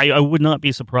 I would not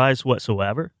be surprised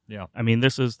whatsoever. Yeah. I mean,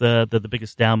 this is the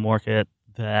biggest down market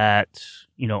that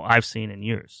I've seen in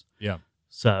years. Yeah.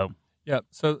 So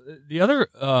So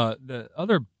the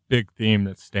other big theme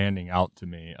that's standing out to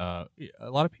me, a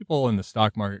lot of people in the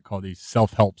stock market call these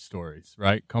self-help stories,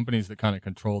 right? Companies that kind of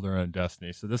control their own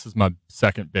destiny. So this is my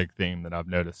second big theme that I've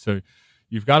noticed. So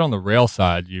you've got on the rail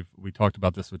side, we talked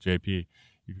about this with JP.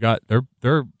 You've got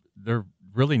they're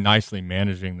really nicely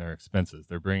managing their expenses.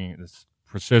 They're bringing this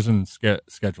precision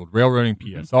scheduled railroading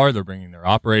PSR. They're bringing their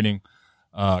operating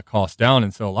costs down.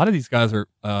 And so a lot of these guys are,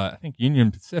 I think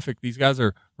Union Pacific, these guys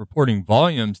are reporting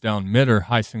volumes down mid or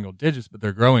high single digits, but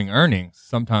they're growing earnings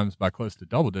sometimes by close to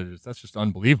double digits. That's just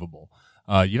unbelievable.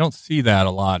 You don't see that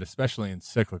a lot, especially in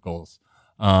cyclicals.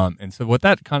 And so what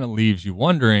that kind of leaves you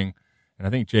wondering, and I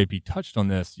think JP touched on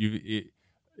this,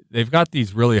 they've got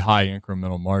these really high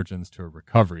incremental margins to a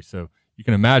recovery. So you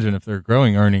can imagine if they're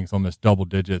growing earnings almost double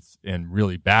digits in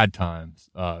really bad times,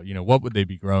 what would they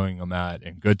be growing them at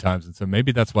in good times? And so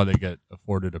maybe that's why they get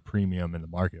afforded a premium in the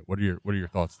market. What are your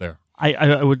thoughts there?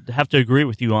 I would have to agree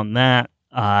with you on that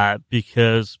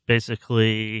because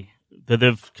basically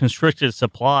they've constricted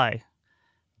supply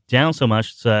down so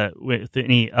much that with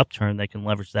any upturn, they can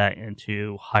leverage that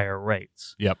into higher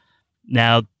rates. Yep.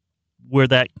 Now, where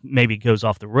that maybe goes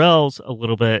off the rails a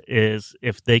little bit is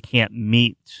if they can't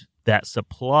meet that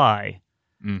supply,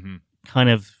 kind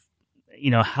of,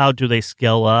 how do they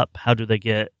scale up? How do they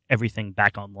get everything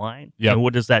back online? Yep. And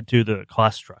what does that do to the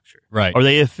cost structure? Right. Are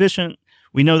they efficient?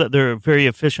 We know that they're very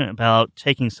efficient about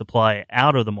taking supply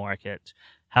out of the market.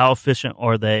 How efficient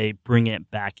are they bringing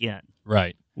it back in?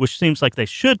 Right. Which seems like they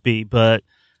should be, but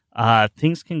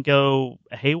things can go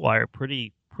haywire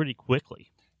pretty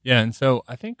quickly. Yeah, and so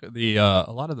I think a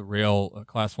lot of the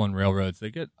Class 1 railroads, they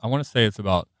get, I want to say it's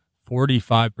about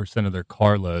 45% of their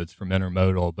carloads from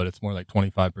intermodal, but it's more like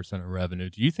 25% of revenue.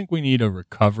 Do you think we need a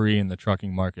recovery in the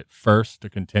trucking market first to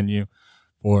continue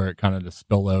for it kind of to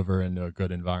spill over into a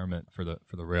good environment for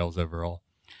the rails overall?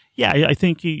 Yeah, I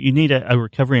think you need a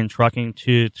recovery in trucking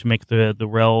to make the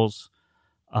rails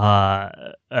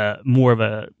more of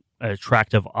a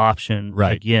attractive option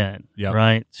again,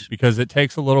 right? Because it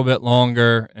takes a little bit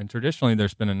longer, and traditionally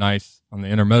there's been on the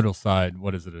intermodal side,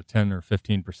 what is it, a 10 or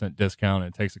 15% discount,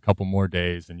 and it takes a couple more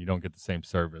days, and you don't get the same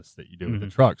service that you do with the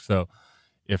truck. So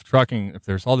if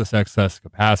there's all this excess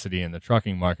capacity in the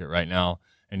trucking market right now,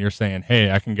 and you're saying, hey,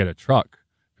 I can get a truck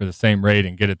for the same rate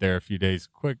and get it there a few days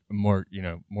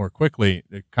more quickly,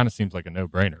 it kind of seems like a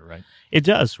no-brainer, right? It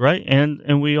does, right?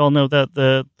 And we all know that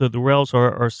the rails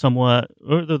are somewhat,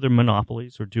 or they're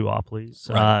monopolies or duopolies,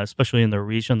 right. Especially in their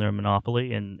region, they're a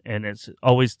monopoly, and it's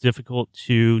always difficult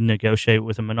to negotiate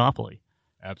with a monopoly.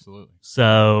 Absolutely.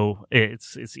 So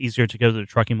it's easier to go to the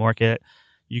trucking market.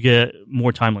 You get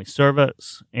more timely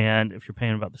service, and if you're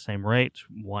paying about the same rate,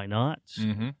 why not?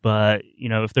 But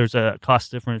if there's a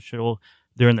cost differential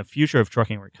there in the future, if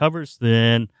trucking recovers,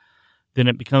 then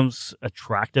it becomes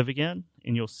attractive again,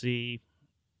 and you'll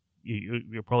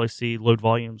you'll probably see load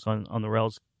volumes on the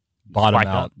rails bottom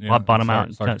out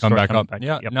and start to come back up.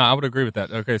 Yep. No, I would agree with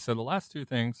that. Okay, so the last two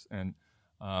things, and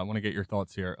I want to get your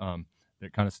thoughts here,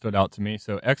 that kind of stood out to me.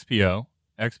 So XPO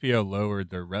lowered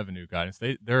their revenue guidance.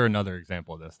 They're another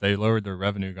example of this. They lowered their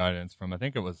revenue guidance from, I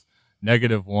think it was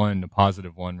 -1 to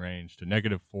 +1 range to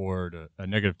 -4 to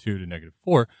 -2 to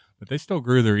 -4, but they still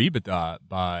grew their EBITDA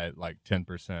by like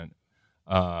 10%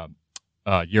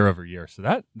 year over year. So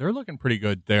that they're looking pretty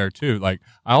good there too. Like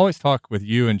I always talk with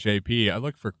you and JP, I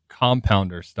look for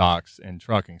compounder stocks in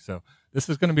trucking. So this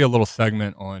is going to be a little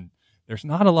segment on, there's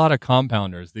not a lot of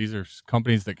compounders. These are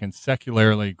companies that can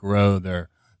secularly grow their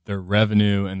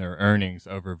revenue and their earnings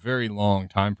over very long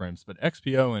time frames. But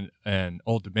XPO and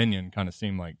Old Dominion kind of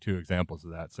seem like two examples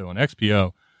of that. So in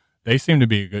XPO, they seem to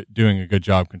be doing a good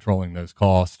job controlling those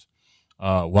costs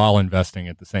while investing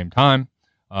at the same time.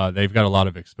 They've got a lot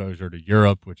of exposure to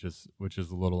Europe, which is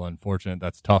a little unfortunate.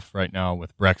 That's tough right now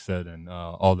with Brexit and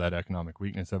all that economic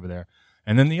weakness over there.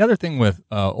 And then the other thing with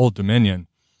Old Dominion,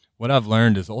 what I've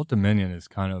learned is Old Dominion is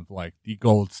kind of like the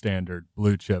gold standard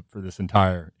blue chip for this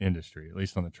entire industry, at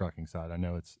least on the trucking side. I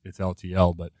know it's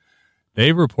LTL, but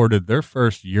they reported their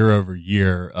first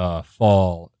year-over-year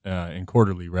fall in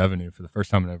quarterly revenue for the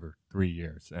first time in over 3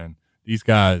 years. And these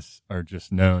guys are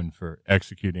just known for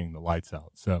executing the lights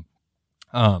out. So,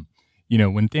 when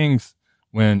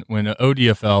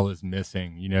ODFL is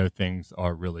missing, things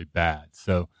are really bad.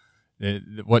 So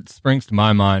what springs to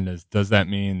my mind is, does that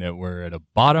mean that we're at a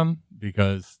bottom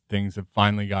because things have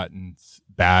finally gotten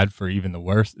bad for even the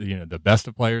worst, the best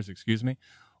of players,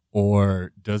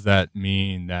 or does that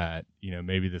mean that,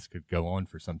 maybe this could go on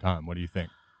for some time? What do you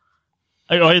think?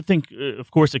 I think,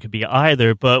 of course, it could be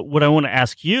either, but what I want to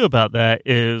ask you about that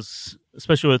is,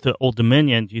 especially with the Old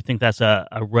Dominion, do you think that's a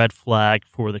red flag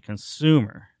for the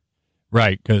consumer?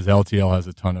 Right, because LTL has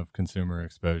a ton of consumer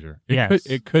exposure.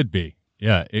 It could be.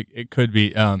 Yeah, it could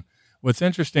be. What's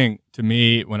interesting to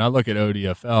me when I look at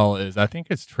ODFL is I think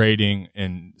it's trading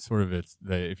in sort of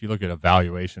if you look at a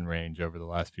valuation range over the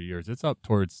last few years, it's up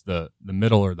towards the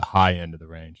middle or the high end of the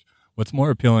range. What's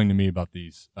more appealing to me about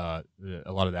these, a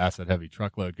lot of the asset heavy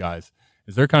truckload guys,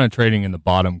 is they're kind of trading in the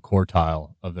bottom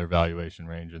quartile of their valuation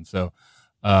range. And so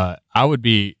I would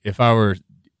be, if I were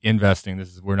investing,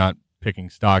 we're not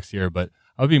picking stocks here, but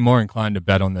I would be more inclined to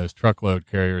bet on those truckload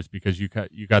carriers because you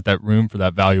got that room for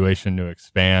that valuation to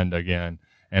expand again.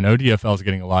 And ODFL is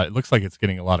getting it looks like it's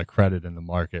getting a lot of credit in the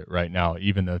market right now,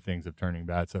 even though things are turning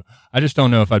bad. So I just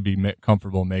don't know if I'd be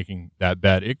comfortable making that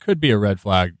bet. It could be a red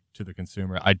flag to the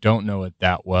consumer. I don't know it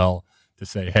that well to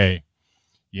say, hey,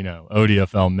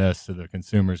 ODFL missed, so the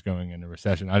consumer's going into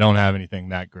recession. I don't have anything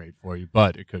that great for you,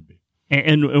 but it could be.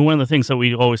 And one of the things that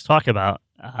we always talk about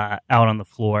out on the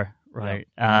floor, right?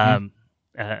 Yeah.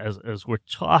 As we're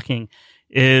talking,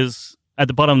 is at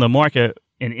the bottom of the market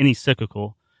in any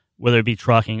cyclical, whether it be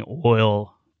trucking,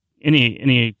 oil,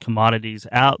 any commodities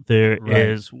out there, Right.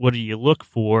 is what do you look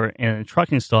for? And in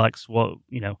trucking stocks, well,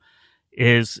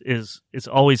 is it's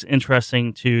always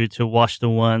interesting to watch the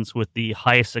ones with the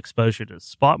highest exposure to the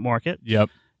spot market Yep.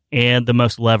 and the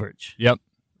most leverage. Yep.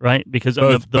 Right? Because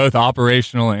Both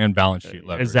operational and balance sheet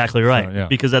leverage. exactly right. So, yeah.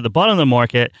 Because at the bottom of the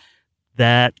market,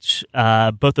 that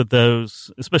both of those,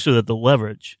 especially the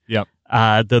leverage, Yep.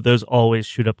 those always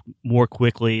shoot up more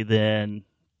quickly than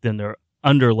their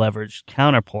under leveraged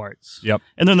counterparts. Yep.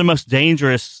 And they're the most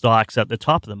dangerous stocks at the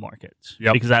top of the market.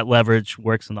 Yep. Because that leverage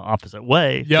works in the opposite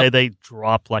way. Yep. They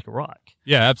drop like a rock.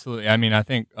 Yeah, absolutely. I mean, I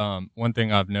think one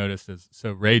thing I've noticed is,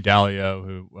 so Ray Dalio,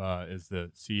 who is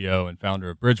the CEO and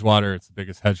founder of Bridgewater, it's the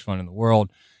biggest hedge fund in the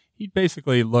world. He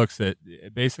basically looks at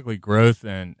growth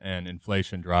and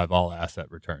inflation drive all asset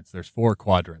returns. There's 4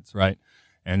 quadrants, right?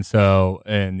 And so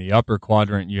in the upper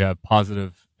quadrant, you have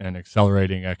positive and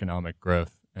accelerating economic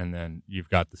growth. And then you've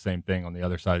got the same thing on the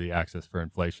other side of the axis for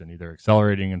inflation, either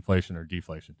accelerating inflation or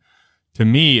deflation. To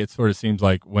me, it sort of seems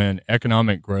like when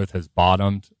economic growth has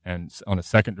bottomed and on a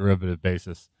second derivative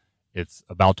basis, it's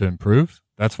about to improve.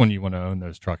 That's when you want to own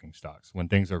those trucking stocks.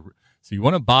 So you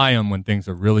want to buy them when things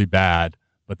are really bad,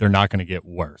 but they're not going to get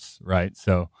worse, right?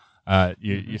 So,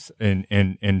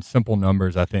 in simple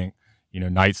numbers, I think,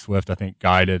 Knight Swift, I think,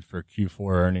 guided for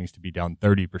Q4 earnings to be down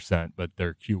 30%, but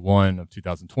their Q1 of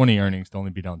 2020 earnings to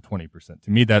only be down 20%.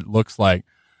 To me, that looks like,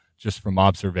 just from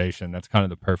observation, that's kind of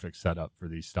the perfect setup for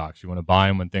these stocks. You want to buy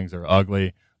them when things are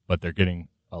ugly, but they're getting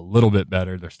a little bit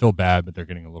better. They're still bad, but they're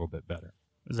getting a little bit better.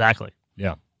 Exactly.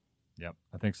 Yeah. Yep.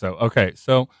 I think so. Okay.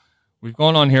 So we've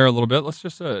gone on here a little bit. Let's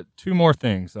just, 2 more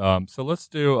things. So let's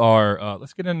do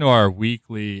let's get into our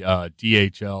weekly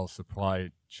DHL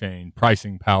supply chain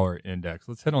pricing power index.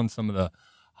 Let's hit on some of the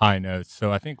high notes.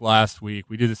 So I think last week,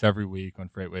 we do this every week on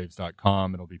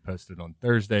freightwaves.com. It'll be posted on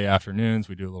Thursday afternoons.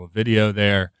 We do a little video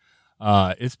there.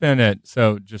 It's been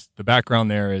so just the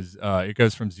background there is, it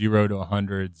goes from 0 to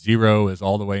 100. 0 is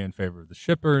all the way in favor of the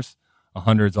shippers.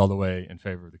 100 is all the way in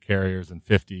favor of the carriers, and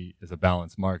 50 is a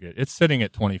balanced market. It's sitting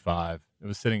at 25. It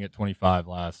was sitting at 25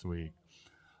 last week.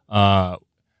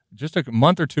 Just a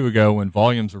month or 2 ago, when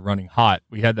volumes were running hot,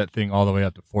 we had that thing all the way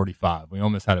up to 45. We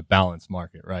almost had a balanced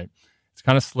market, right? It's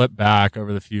kind of slipped back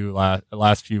over the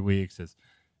last few weeks. As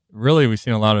really, we've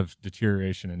seen a lot of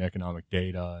deterioration in economic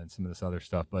data and some of this other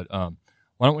stuff. But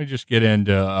why don't we just get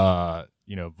into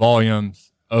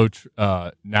volumes,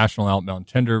 national outbound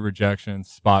tender rejections,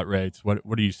 spot rates? What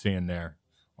are you seeing there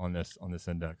on this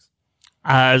index?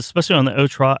 Especially on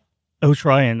the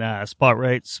OTRI and spot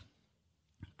rates,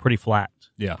 pretty flat.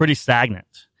 Yeah, pretty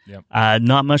stagnant. Yep.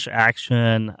 Not much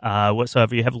action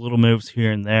whatsoever. You have little moves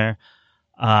here and there.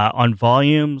 On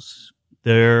volumes,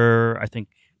 they're, I think,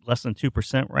 less than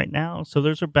 2% right now. So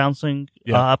those are bouncing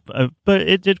up. But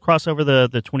it did cross over the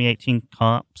 2018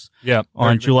 comps. Yeah.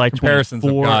 On July 24th. Comparisons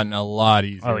have gotten a lot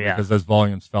easier because those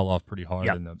volumes fell off pretty hard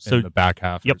in the back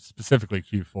half, specifically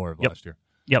Q4 of last year.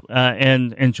 Yep.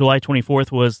 And July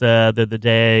 24th was the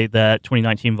day that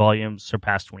 2019 volumes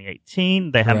surpassed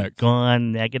 2018. They haven't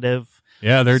gone negative.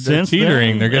 Yeah, they're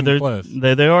teetering. They're getting close.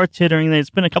 They are teetering.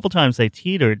 It's been a couple times they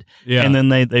teetered, and then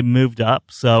they moved up.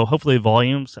 So hopefully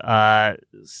volumes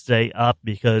stay up,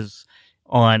 because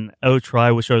on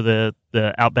OTRI, which are the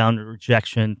outbound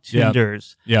rejection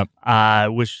tenders,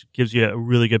 which gives you a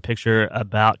really good picture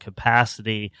about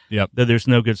capacity, that there's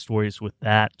no good stories with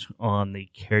that on the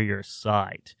carrier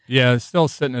side. Yeah, it's still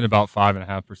sitting at about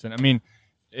 5.5%. I mean,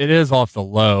 it is off the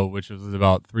low, which was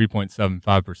about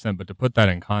 3.75%. But to put that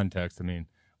in context, I mean,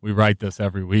 we write this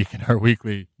every week in our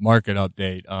weekly market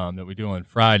update that we do on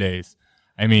Fridays.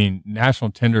 I mean,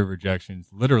 national tender rejections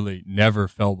literally never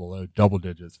fell below double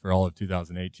digits for all of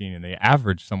 2018, and they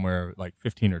averaged somewhere like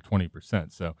 15 or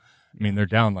 20%. So, I mean, they're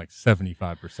down like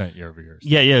 75% year over year. So.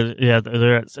 Yeah.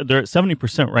 They're at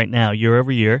 70% right now, year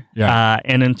over year. Yeah.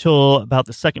 And until about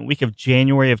the second week of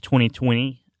January of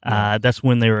 2020. That's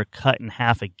when they were cut in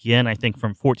half again, I think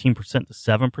from 14% to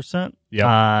 7%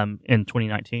 in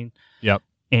 2019. Yep.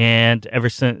 And ever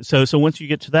since, so once you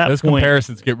get to that those point,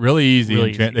 comparisons get really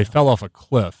easy. They fell off a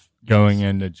cliff going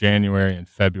into January and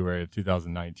February of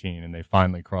 2019, and they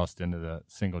finally crossed into the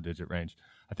single-digit range.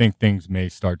 I think things may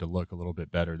start to look a little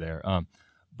bit better there.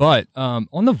 But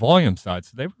on the volume side,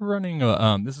 so they were running,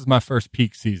 this is my first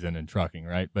peak season in trucking,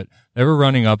 right? But they were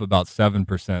running up about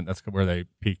 7%. That's where they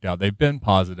peaked out. They've been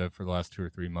positive for the last 2 or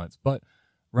 3 months, but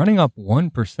running up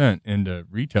 1% into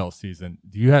retail season,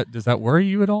 does that worry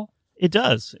you at all? It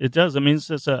does. I mean, it's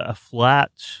just a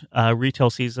flat retail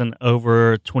season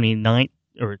over 2019.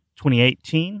 or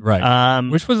 2018, right?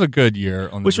 Which was a good year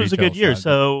on the which was a good year.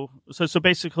 side. So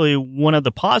basically, one of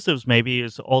the positives maybe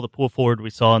is all the pull forward we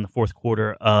saw in the fourth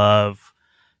quarter of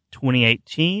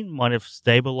 2018 might have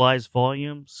stabilized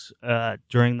volumes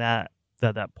during that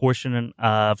portion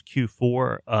of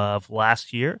Q4 of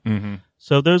last year. Mm-hmm.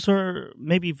 So those are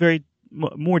maybe very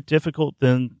more difficult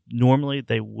than normally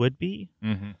they would be.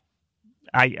 Mm-hmm.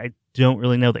 I don't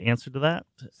really know the answer to that.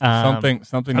 Something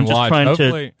I'm to just watch. trying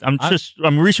Hopefully,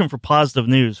 I'm reaching for positive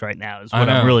news right now is what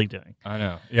I'm really doing. I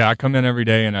know. Yeah, I come in every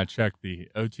day and I check the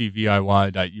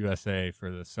otviy.usa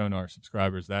for the Sonar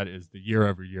subscribers. That is the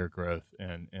year-over-year growth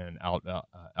in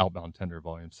outbound tender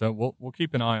volume. So we'll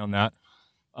keep an eye on that.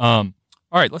 All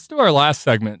right, let's do our last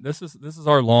segment. This is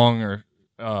our long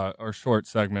or short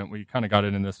segment. We kind of got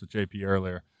into this with JP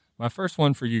earlier. My first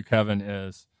one for you, Kevin,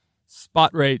 is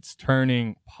spot rates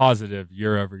turning positive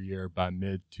year over year by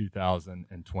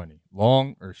mid-2020.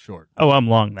 Long or short? Oh, I'm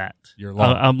long that. You're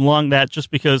long. I'm long that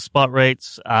just because spot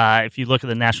rates, if you look at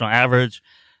the national average,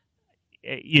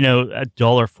 $1.40,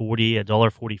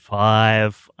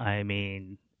 $1.45. I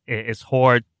mean, it's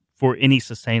hard for any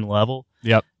sustained level.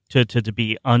 Yep. To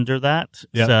be under that.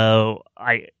 Yep. So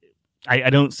I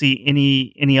don't see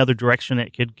any other direction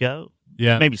it could go.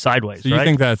 Yeah. Maybe sideways, So you right?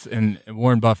 think that's, and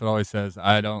Warren Buffett always says,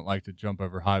 I don't like to jump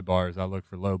over high bars. I look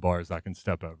for low bars I can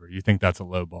step over. You think that's a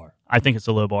low bar? I think it's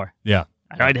a low bar. Yeah.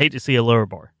 I'd hate to see a lower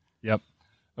bar. Yep.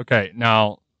 Okay.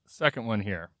 Now, second one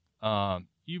here.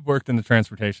 You've worked in the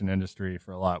transportation industry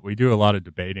for a lot. We do a lot of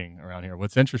debating around here.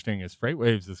 What's interesting is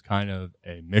FreightWaves is kind of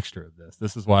a mixture of this.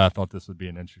 This is why I thought this would be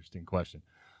an interesting question.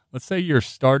 Let's say you're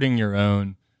starting your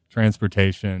own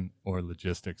transportation or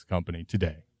logistics company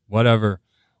today. Whatever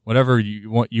you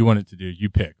want it to do, you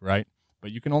pick, right?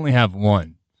 But you can only have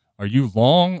one. Are you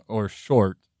long or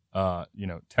short,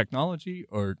 technology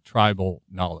or tribal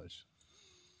knowledge?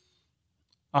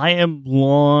 I am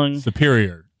long.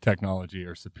 Superior technology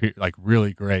or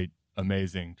really great,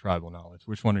 amazing tribal knowledge.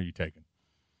 Which one are you taking?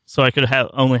 So I could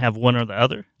only have one or the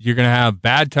other? You're going to have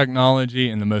bad technology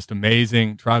and the most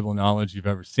amazing tribal knowledge you've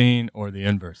ever seen, or the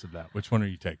inverse of that. Which one are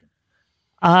you taking?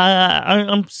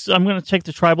 I'm going to take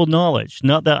the tribal knowledge.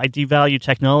 Not that I devalue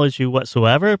technology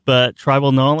whatsoever, but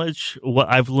tribal knowledge, what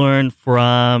I've learned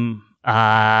from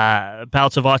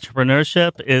bouts of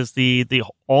entrepreneurship is the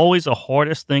always the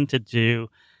hardest thing to do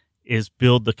is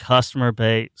build the customer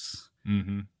base.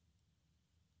 Mm-hmm.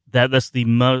 That's the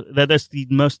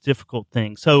most difficult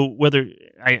thing. So whether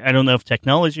I don't know if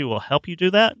technology will help you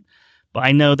do that, but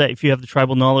I know that if you have the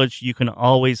tribal knowledge, you can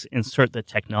always insert the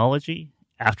technology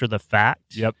after the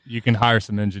fact. Yep, you can hire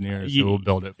some engineers who will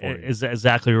build it for you. Is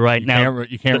exactly right.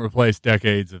 You can't replace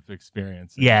decades of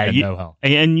experience. And know-how.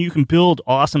 And you can build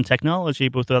awesome technology,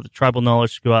 but without the tribal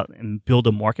knowledge to go out and build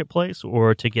a marketplace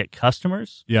or to get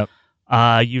customers. Yep.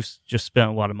 You've just spent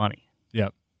a lot of money.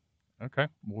 Yep. Okay.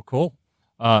 Well, cool.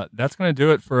 That's going to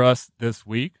do it for us this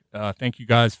week. Thank you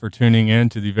guys for tuning in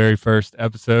to the very first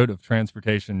episode of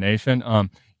Transportation Nation.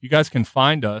 You guys can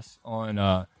find us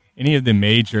on any of the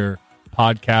major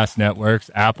podcast networks,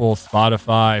 Apple,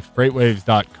 Spotify,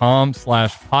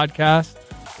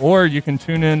 freightwaves.com/podcast, or you can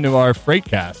tune in to our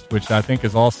Freightcast, which I think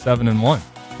is all 7 in 1.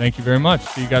 Thank you very much.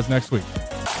 See you guys next week.